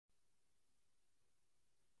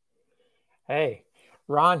Hey,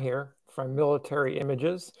 Ron here from Military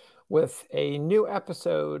Images with a new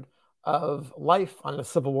episode of Life on the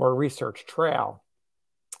Civil War Research Trail.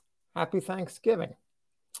 Happy Thanksgiving.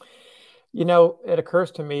 You know, it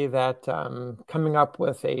occurs to me that coming up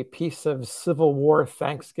with a piece of Civil War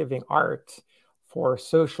Thanksgiving art for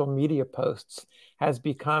social media posts has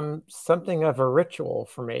become something of a ritual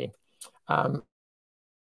for me. Um,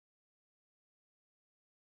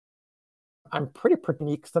 I'm pretty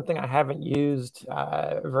unique, something I haven't used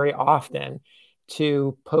very often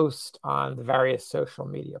to post on the various social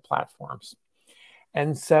media platforms.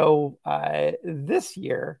 And so this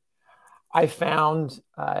year, I found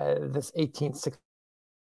this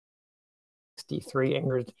 1863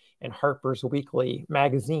 Ingrid in Harper's Weekly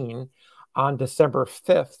magazine on December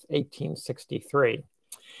 5th, 1863.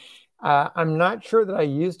 I'm not sure that I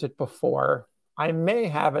used it before. I may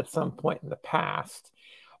have at some point in the past,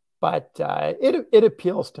 but it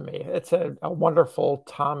appeals to me. It's a wonderful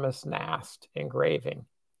Thomas Nast engraving.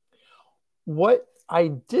 What I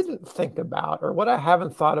didn't think about, or what I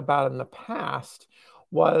haven't thought about in the past,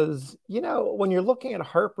 was, when you're looking at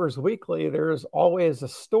Harper's Weekly, there's always a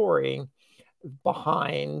story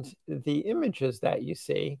behind the images that you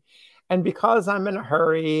see. And because I'm in a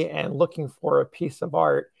hurry and looking for a piece of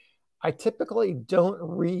art, I typically don't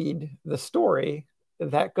read the story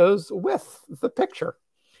that goes with the picture.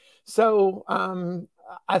 So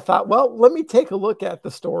I thought, well, let me take a look at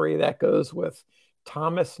the story that goes with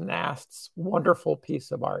Thomas Nast's wonderful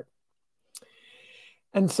piece of art.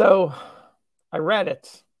 And so I read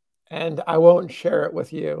it, and I won't share it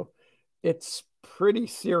with you. It's pretty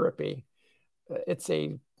syrupy. It's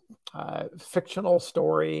a fictional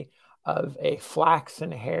story of a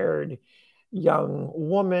flaxen-haired young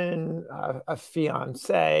woman, a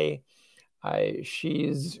fiancée.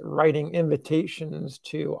 She's writing invitations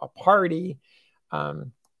to a party.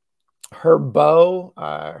 Her beau,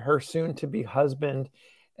 her soon-to-be husband,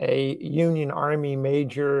 a Union Army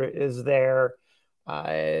major, is there.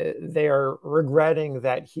 They are regretting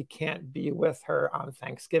that he can't be with her on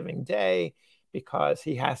Thanksgiving Day because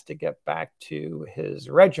he has to get back to his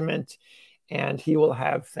regiment, and he will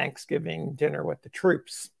have Thanksgiving dinner with the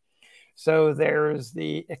troops. So there's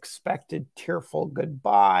the expected tearful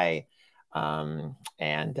goodbye, and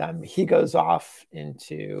he goes off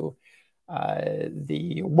into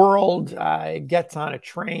the world, gets on a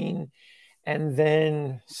train, and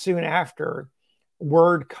then soon after,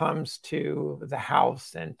 word comes to the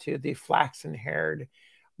house and to the flaxen-haired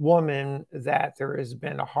woman that there has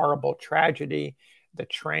been a horrible tragedy. The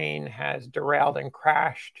train has derailed and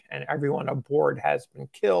crashed, and everyone aboard has been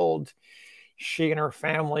killed. She and her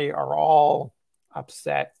family are all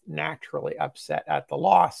upset, naturally upset at the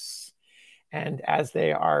loss. And as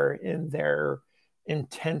they are in their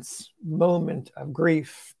intense moment of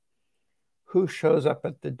grief, who shows up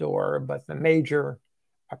at the door but the major?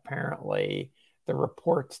 Apparently, the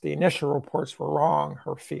initial reports were wrong.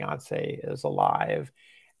 Her fiance is alive,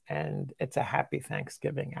 and it's a happy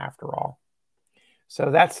Thanksgiving after all.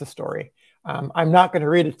 So that's the story. I'm not going to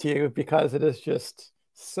read it to you because it is just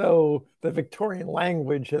so, the Victorian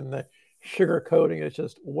language and the sugarcoating is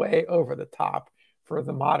just way over the top for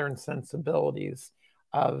the modern sensibilities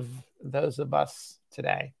of those of us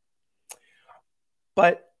today.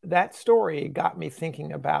 But that story got me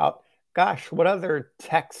thinking about, gosh, what other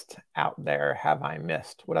text out there have I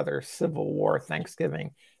missed? What other Civil War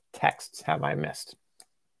Thanksgiving texts have I missed?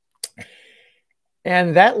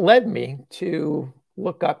 And that led me to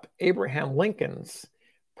look up Abraham Lincoln's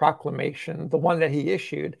proclamation, the one that he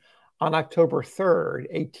issued on October 3rd,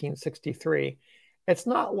 1863. It's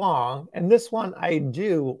not long, and this one I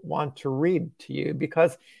do want to read to you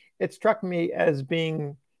because it struck me as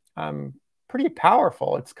being pretty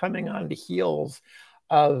powerful. It's coming on the heels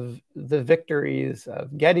of the victories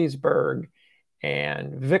of Gettysburg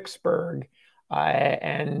and Vicksburg,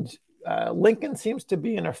 and Lincoln seems to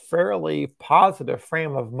be in a fairly positive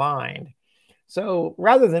frame of mind. So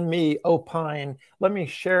rather than me opine, let me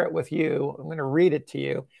share it with you. I'm going to read it to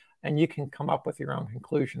you, and you can come up with your own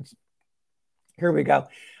conclusions. Here we go.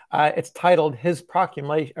 It's titled His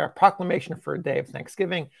Proclamation for a Day of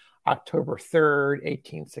Thanksgiving, October 3rd,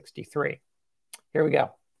 1863. Here we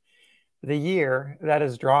go. The year that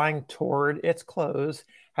is drawing toward its close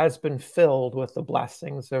has been filled with the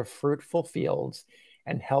blessings of fruitful fields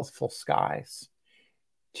and healthful skies.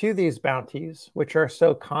 To these bounties, which are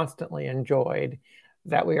so constantly enjoyed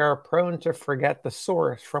that we are prone to forget the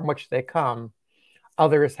source from which they come,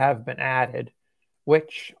 others have been added,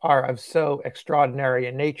 which are of so extraordinary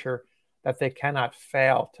a nature that they cannot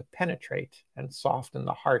fail to penetrate and soften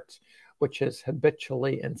the heart which is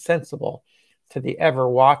habitually insensible to the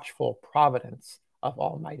ever-watchful providence of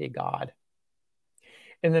Almighty God.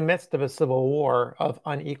 In the midst of a civil war of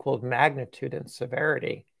unequaled magnitude and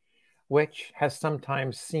severity, which has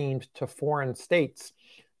sometimes seemed to foreign states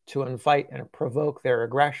to invite and provoke their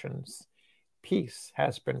aggressions, peace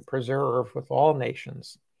has been preserved with all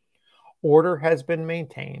nations. Order has been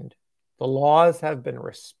maintained, the laws have been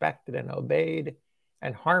respected and obeyed,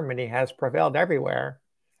 and harmony has prevailed everywhere,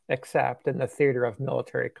 except in the theater of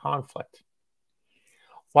military conflict.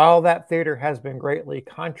 While that theater has been greatly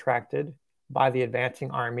contracted by the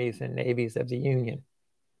advancing armies and navies of the Union,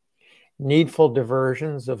 needful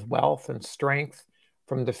diversions of wealth and strength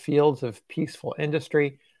from the fields of peaceful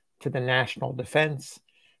industry to the national defense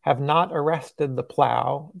have not arrested the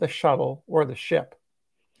plow, the shuttle, or the ship.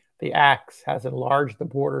 The axe has enlarged the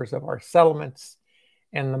borders of our settlements,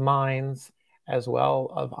 and the mines, as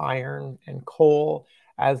well of iron and coal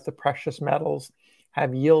as the precious metals,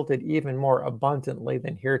 have yielded even more abundantly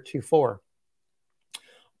than heretofore.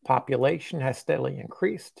 Population has steadily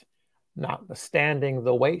increased, notwithstanding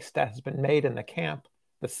the waste that has been made in the camp,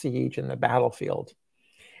 the siege, and the battlefield.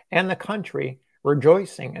 And the country,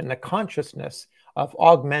 rejoicing in the consciousness of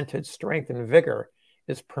augmented strength and vigor,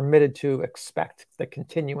 is permitted to expect the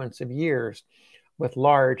continuance of years with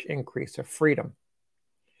large increase of freedom.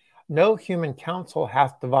 No human counsel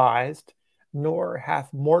hath devised, nor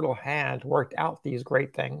hath mortal hand worked out these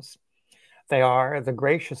great things. They are the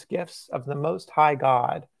gracious gifts of the Most High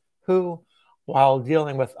God, who, while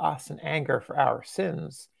dealing with us in anger for our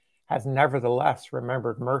sins, has nevertheless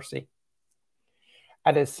remembered mercy.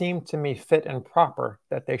 It has seemed to me fit and proper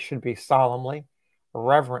that they should be solemnly,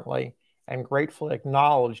 reverently, and gratefully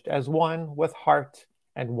acknowledged as one with heart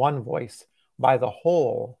and one voice by the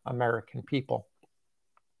whole American people.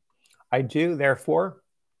 I do, therefore,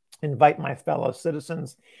 invite my fellow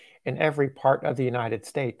citizens in every part of the United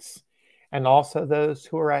States, and also those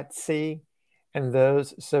who are at sea and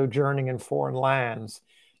those sojourning in foreign lands,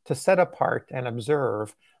 to set apart and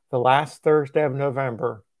observe the last Thursday of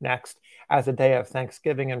November next as a day of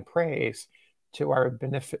thanksgiving and praise to our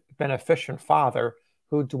beneficent Father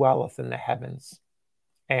who dwelleth in the heavens.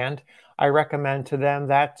 And I recommend to them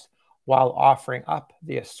that, while offering up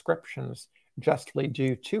the ascriptions justly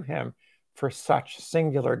due to him for such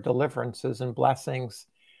singular deliverances and blessings,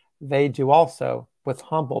 they do also, with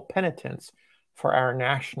humble penitence for our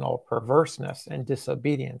national perverseness and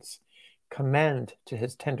disobedience, commend to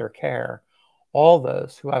his tender care all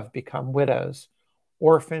those who have become widows,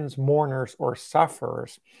 orphans, mourners, or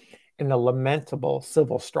sufferers in the lamentable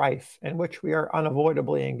civil strife in which we are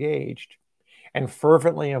unavoidably engaged, and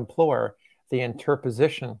fervently implore the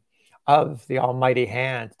interposition of the Almighty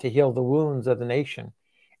hand to heal the wounds of the nation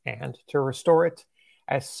and to restore it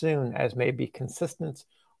as soon as may be consistent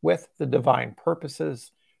with the divine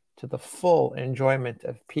purposes to the full enjoyment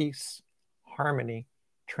of peace, harmony,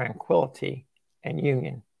 tranquility, and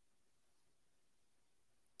union.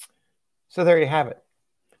 So there you have it,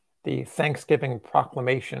 the Thanksgiving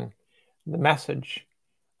Proclamation, the message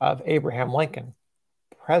of Abraham Lincoln,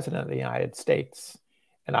 President of the United States,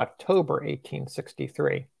 in October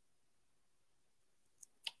 1863.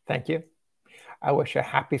 Thank you. I wish a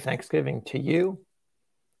happy Thanksgiving to you,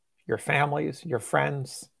 your families, your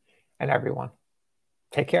friends, and everyone.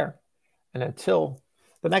 Take care. And until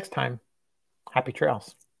the next time, happy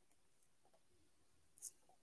trails.